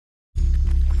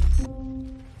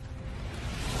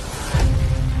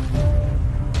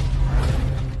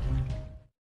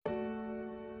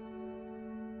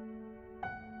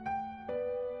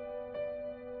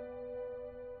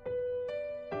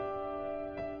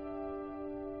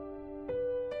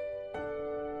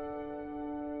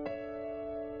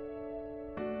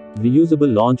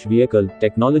Reusable Launch Vehicle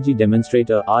Technology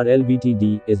Demonstrator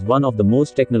 (RLVTD) is one of the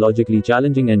most technologically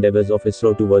challenging endeavors of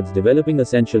ISRO towards developing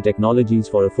essential technologies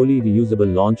for a fully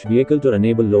reusable launch vehicle to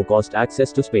enable low-cost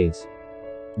access to space.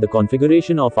 The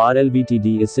configuration of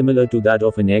RLVTD is similar to that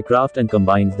of an aircraft and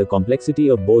combines the complexity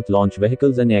of both launch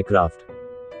vehicles and aircraft.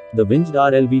 The winged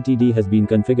RLVTD has been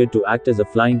configured to act as a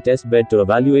flying test bed to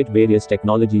evaluate various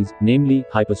technologies, namely,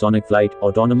 hypersonic flight,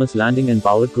 autonomous landing and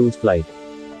powered cruise flight.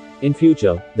 In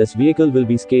future, this vehicle will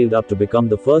be scaled up to become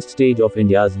the first stage of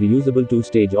India's reusable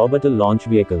two-stage orbital launch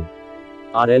vehicle.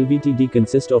 RLVTD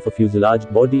consists of a fuselage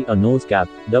body, a nose cap,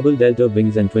 double delta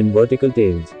wings and twin vertical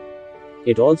tails.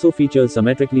 It also features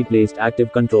symmetrically placed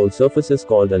active control surfaces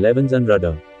called elevens and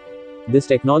rudder. This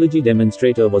technology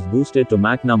demonstrator was boosted to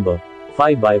Mach number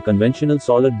 5 by a conventional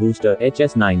solid booster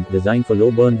HS9 designed for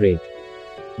low burn rate.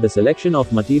 The selection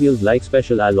of materials like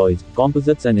special alloys,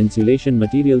 composites and insulation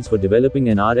materials for developing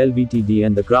an RLVTD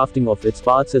and the crafting of its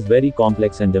parts is very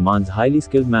complex and demands highly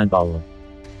skilled manpower.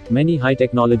 Many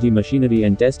high-technology machinery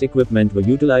and test equipment were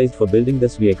utilized for building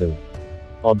this vehicle.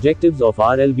 Objectives of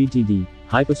RLVTD: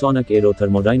 hypersonic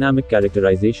aerothermodynamic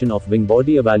characterization of wing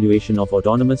body, evaluation of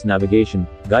autonomous navigation,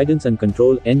 guidance and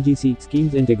control (NGC)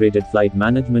 schemes, integrated flight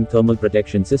management, thermal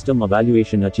protection system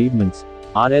evaluation. Achievements: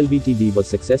 RLVTD was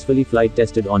successfully flight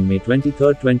tested on May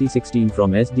 23, 2016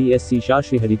 from SDSC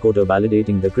Srisharikota,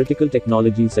 validating the critical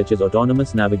technologies such as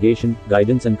autonomous navigation,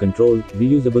 guidance and control,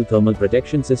 reusable thermal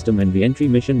protection system and re-entry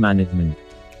mission management.